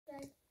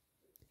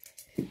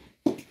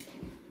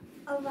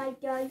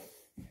Alright guys,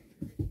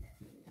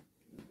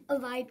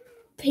 alright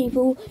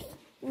people,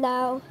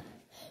 now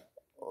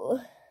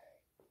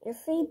you've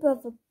seen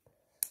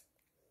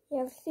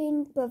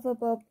Brother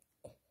Bob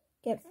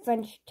get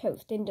French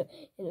toast in the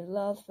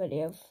last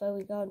video, so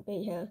we can't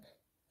be here,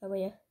 are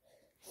we?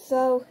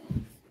 So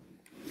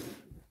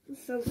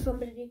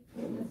somebody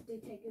has to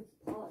take his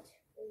part.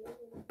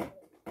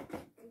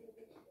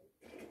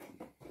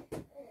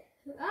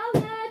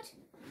 Alright!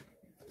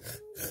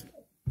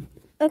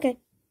 Okay.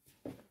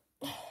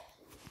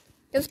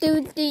 Let's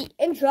do the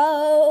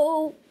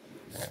intro.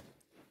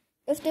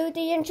 Let's do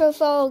the intro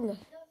song.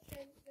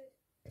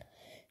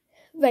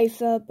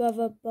 Racer,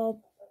 Brother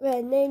Bob,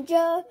 Red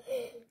Ninja.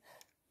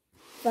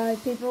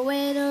 5 people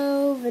win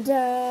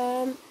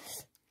overtime.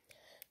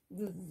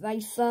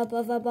 Racer,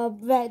 Brother Bob,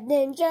 Red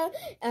Ninja,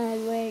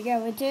 and we're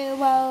going to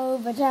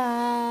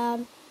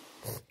overtime.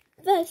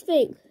 First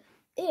thing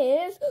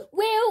is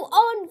Wheel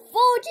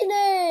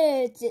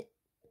Unfortunate.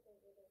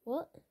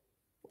 What?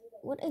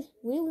 What is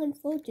Wheel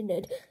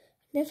Unfortunate?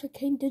 Never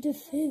came to the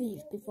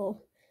series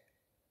before.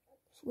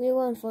 Wheel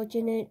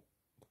Unfortunate.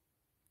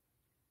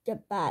 The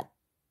bad.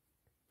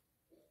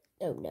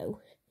 Oh no.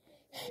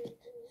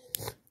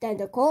 Then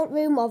the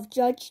courtroom of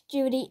Judge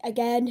Judy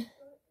again.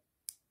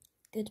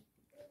 Good.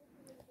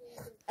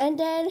 And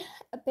then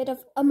a bit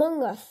of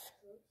Among Us.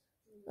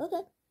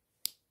 Okay.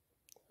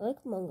 I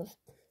like Among Us.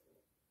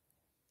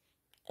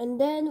 And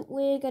then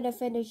we're gonna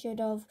finish it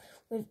off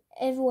with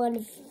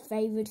everyone's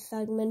favorite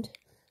segment.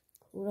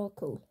 Real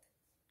cool.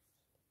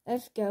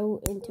 Let's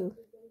go into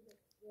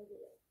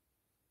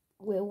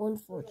Wheel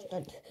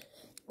Unfortunate.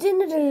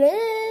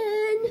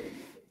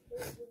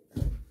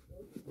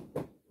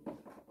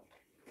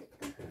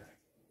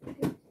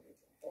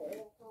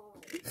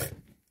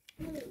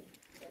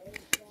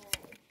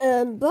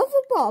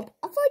 Brother Bob,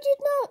 I thought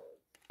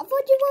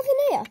you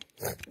wasn't here.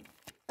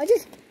 I'm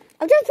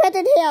just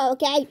heading here,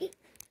 okay?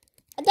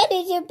 I don't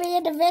need you to be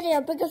in the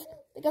video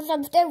because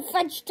I'm still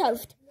French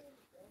toast.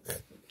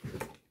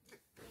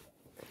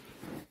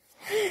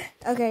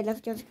 Okay, let's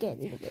just get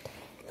into it.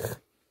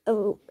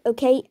 Oh,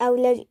 okay, I'll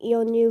let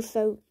you know.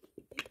 So,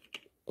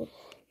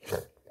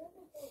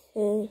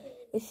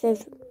 it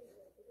says,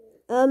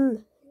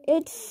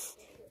 it's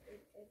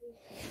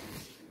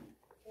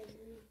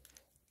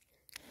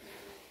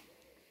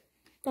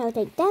I'll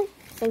take that.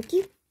 Thank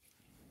you.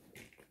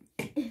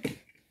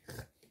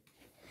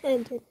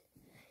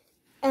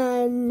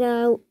 And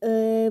now,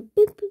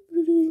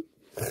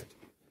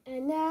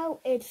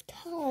 it's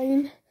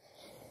time.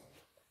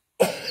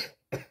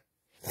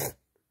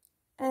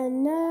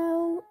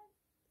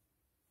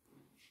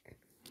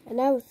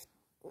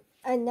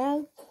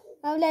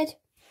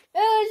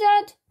 Who is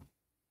it?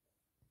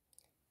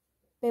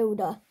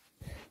 Builder.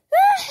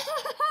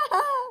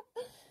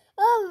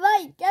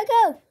 Alright,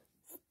 go.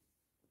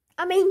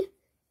 I mean,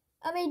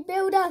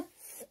 Builder,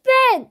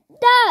 spin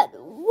that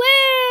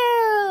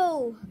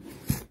wheel!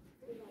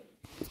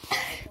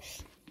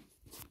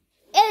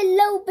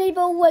 Hello,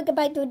 people, welcome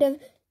back to the...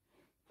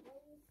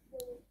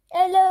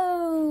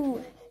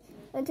 Hello!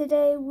 And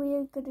today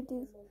we're gonna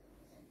do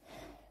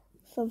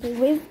something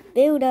with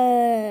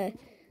Builder.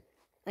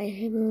 I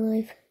am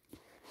alive.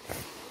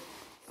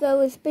 So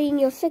it's been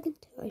your second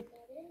time.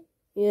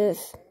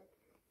 Yes.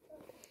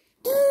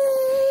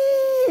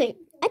 I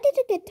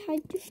didn't get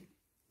time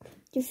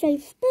to say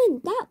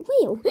spin that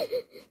wheel.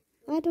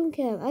 I don't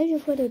care. I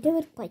just want to do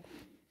it like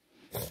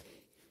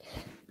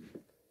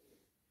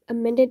a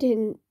minute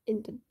in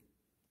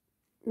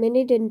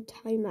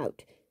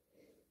timeout.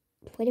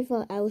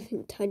 24 hours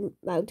in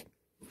timeout.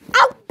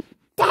 Oh,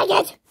 dang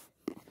it!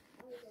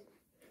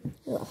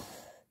 Ugh.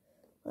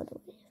 What do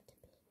we have to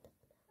be?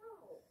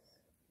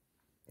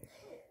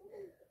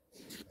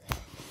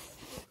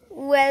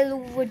 Well,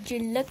 would you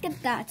look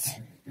at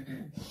that?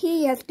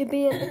 He has to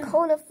be in the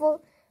corner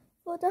for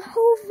the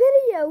whole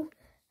video.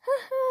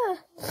 Haha.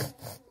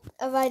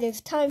 Alright,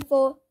 it's time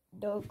for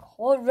the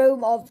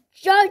courtroom of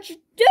Judge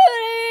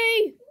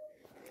Judy.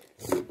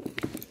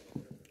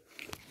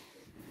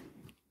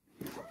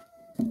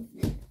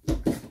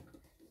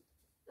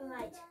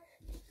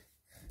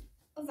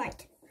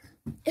 Alright.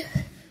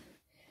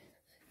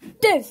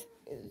 This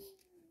is...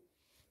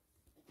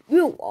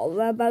 You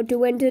are about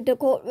to enter the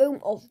courtroom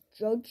of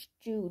Judge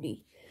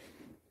Judy.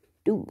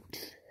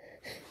 Dudes,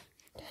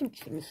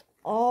 tensions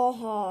are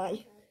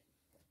high.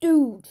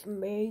 Dudes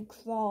may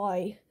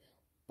cry,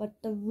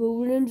 but the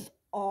rulings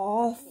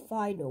are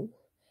final.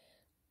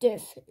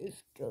 This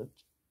is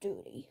Judge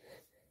Judy.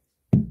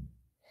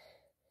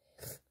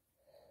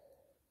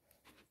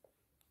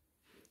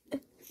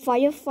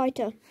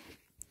 Firefighter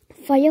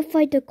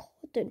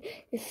Cotton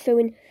is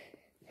showing.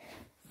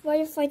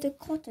 Firefighter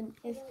Cotton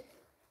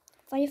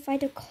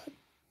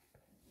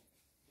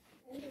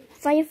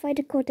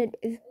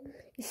is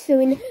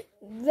showing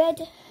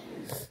red.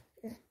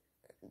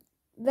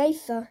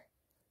 Racer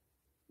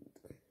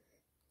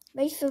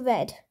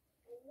red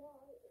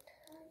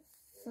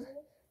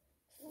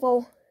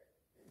for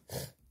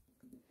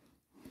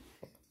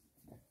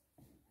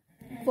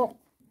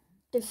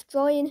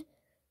destroying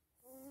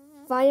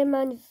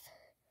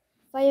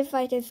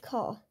firefighter's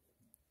car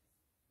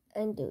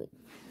and do it.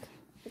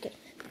 Okay.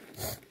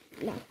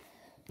 Now.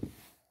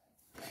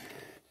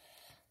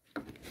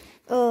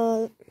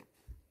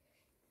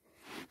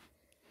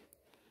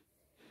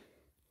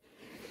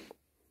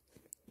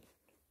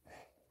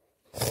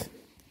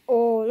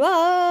 All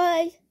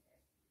right.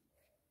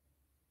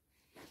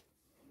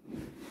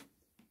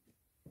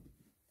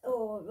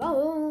 All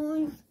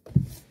right.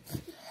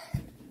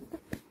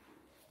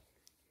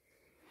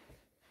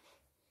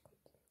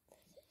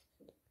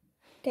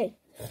 Okay,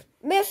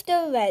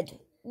 Mr. Red,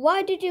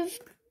 why did you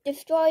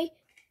destroy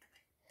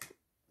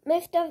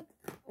Mr.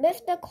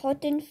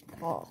 Cotton's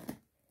car?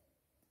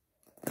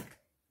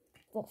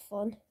 For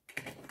fun.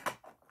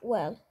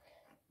 Well,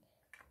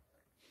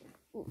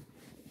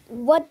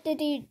 what did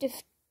he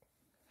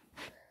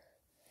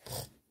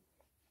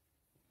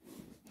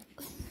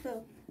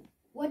So,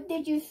 what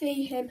did you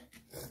see him?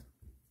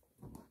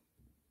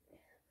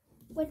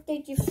 What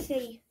did you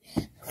see?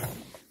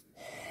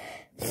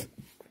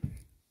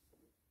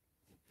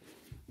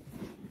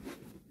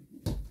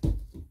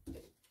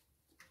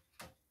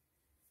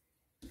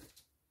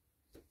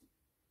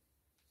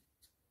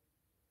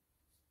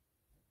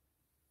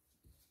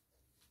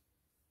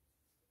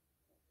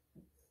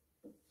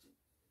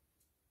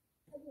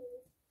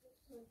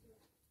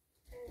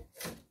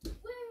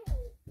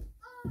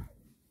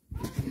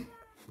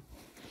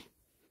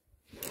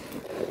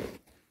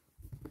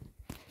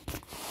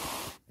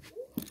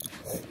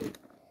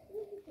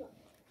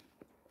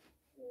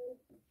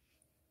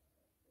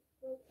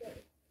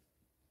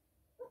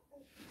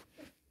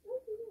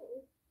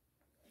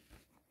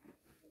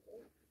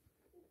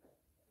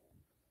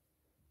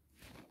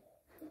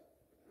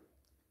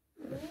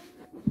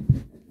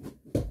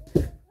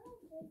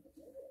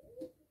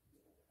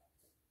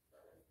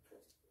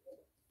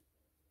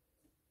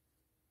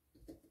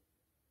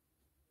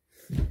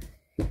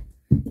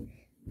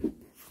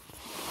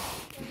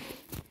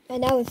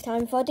 And now it's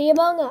time for the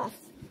Among Us.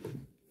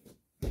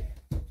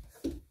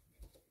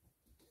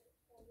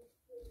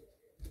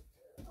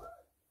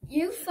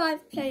 You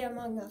 5 play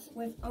Among Us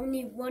with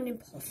only one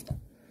imposter.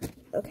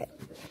 Okay.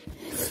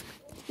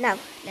 Now,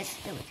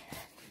 let's do it.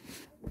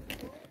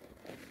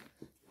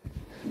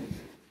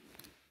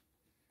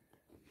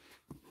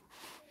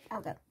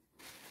 I'll go.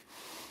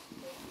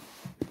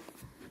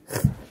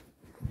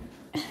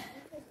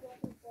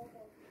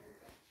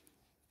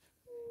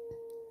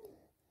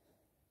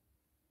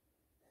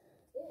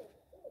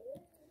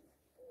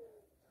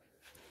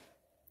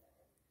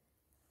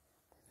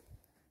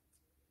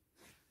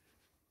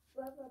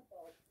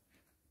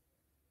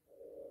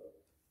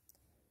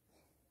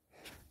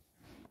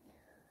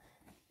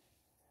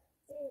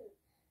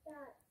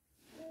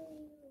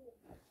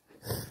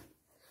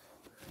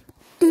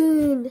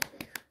 Dune.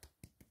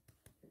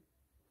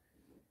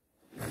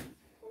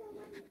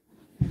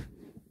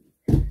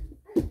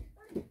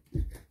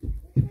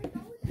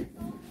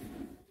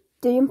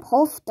 The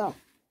imposter.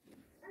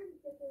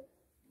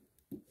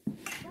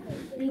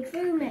 The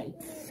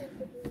crewmates.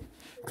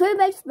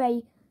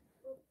 Crewmates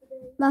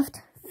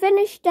must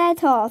finish their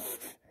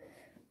tasks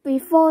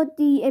before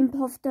the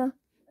imposter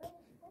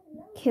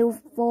kills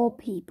 4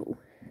 people.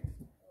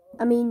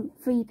 I mean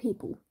 3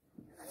 people.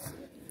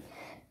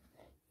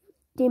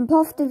 The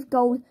imposter's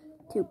goal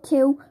to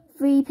kill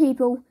 3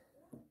 people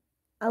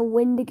and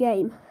win the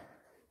game.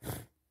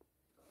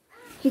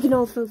 He can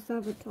also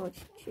sabotage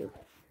you.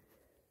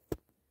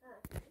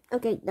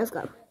 Okay, let's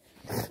go.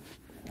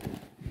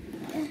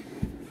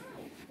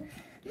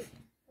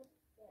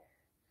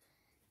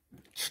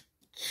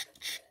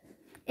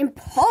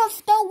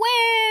 Imposter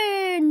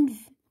wins!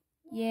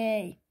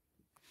 Yay.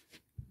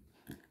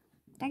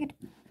 Dang it.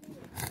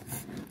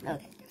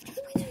 Okay, let's just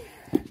wait.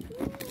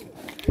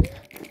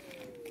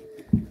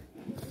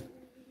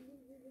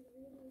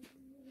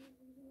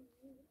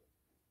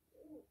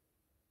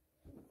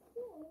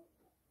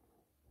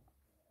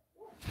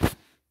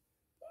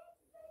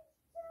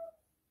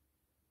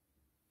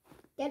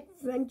 Get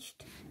French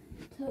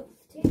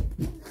toast.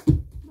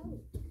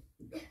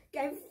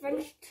 Get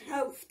French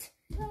toast.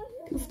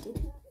 Toasted.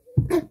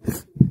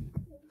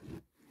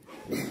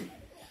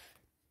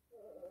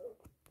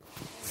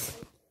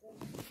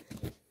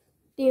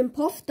 The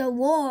imposter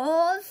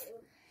was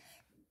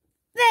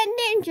the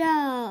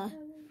ninja.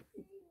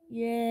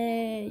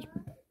 Yay.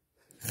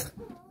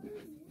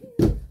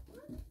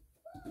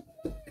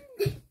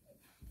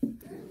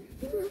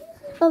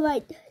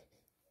 Alright.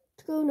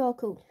 True or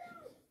cool?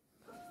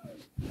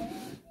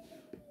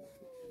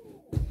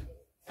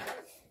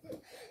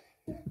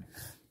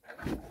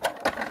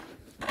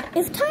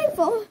 It's time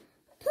for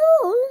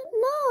Cool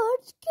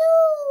Not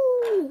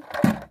Cool.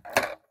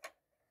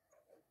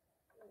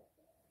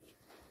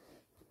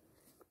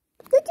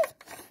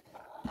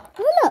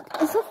 Look,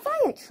 it's a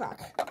fire truck.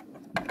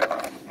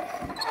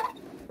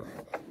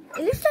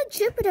 It looks like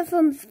Jupiter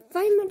from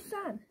Fireman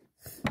Sam.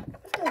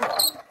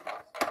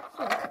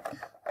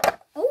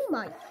 Oh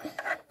my.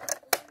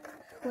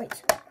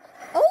 Wait.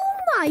 Oh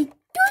my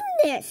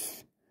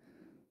goodness.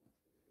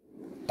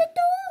 The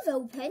door's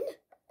open.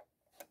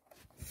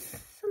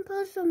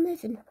 parts are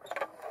missing.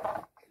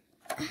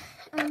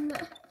 And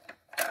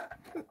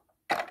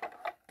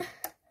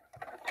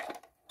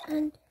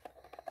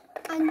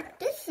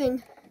this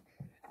thing.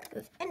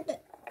 And the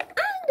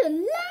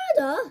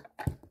ladder.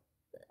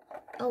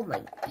 Oh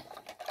my.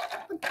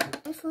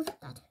 I forgot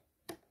that.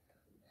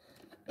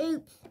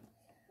 Oops.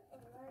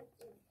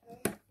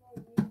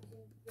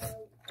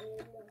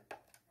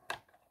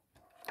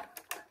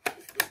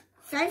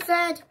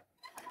 Sanford.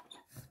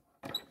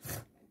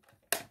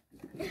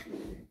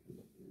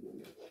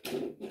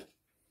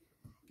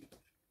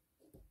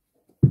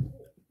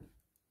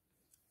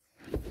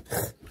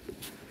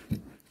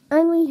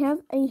 And we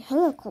have a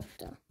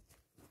helicopter.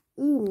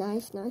 Ooh,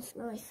 nice, nice,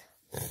 nice.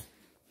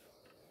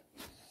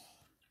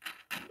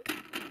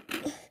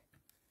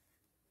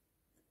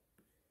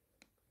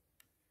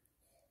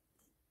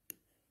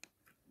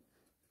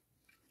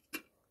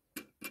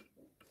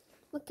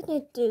 What can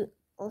I do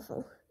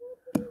also?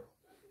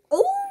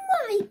 Oh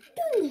my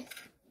goodness!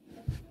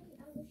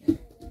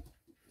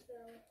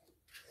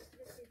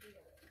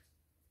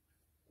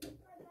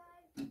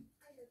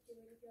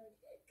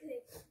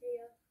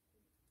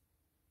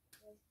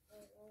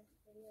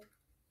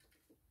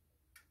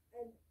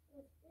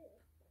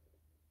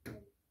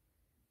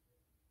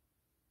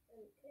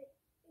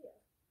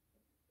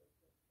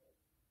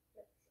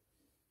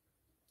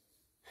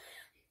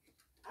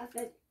 I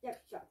said,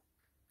 yep, sure.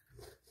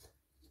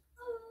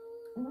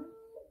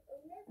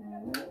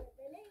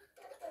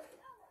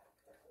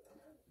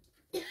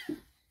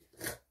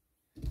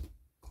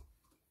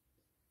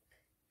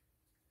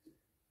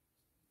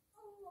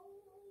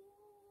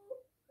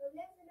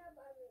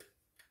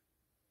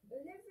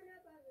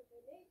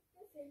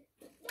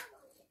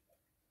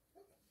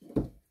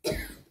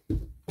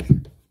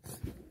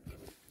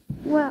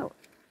 Wow.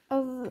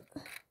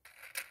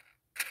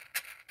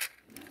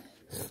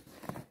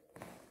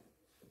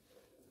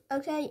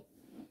 Okay.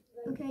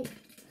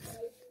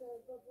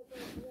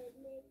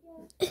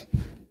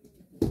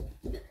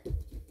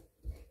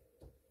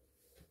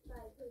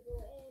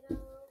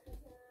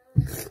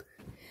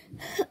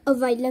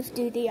 Alright, let's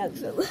do the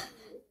outro.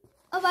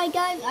 Alright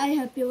guys, I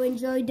hope you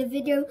enjoyed the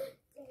video.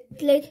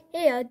 Click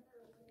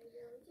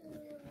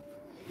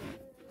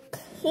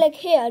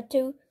here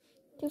to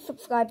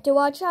subscribe to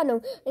our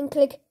channel, and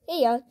click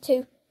here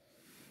to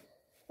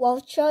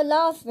watch our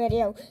last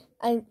video,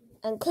 and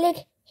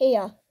click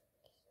here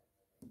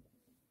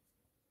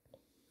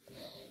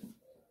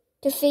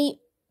to see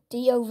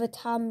the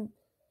Overtime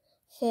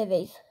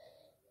series.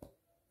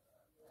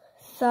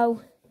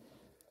 So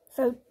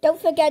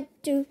don't forget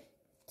to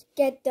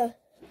get the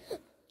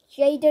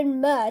Jaden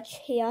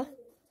merch here.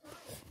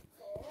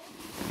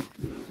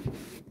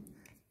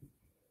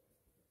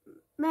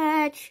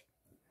 Merch.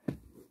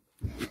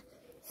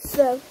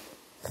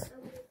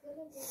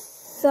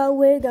 So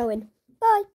we're going. Bye.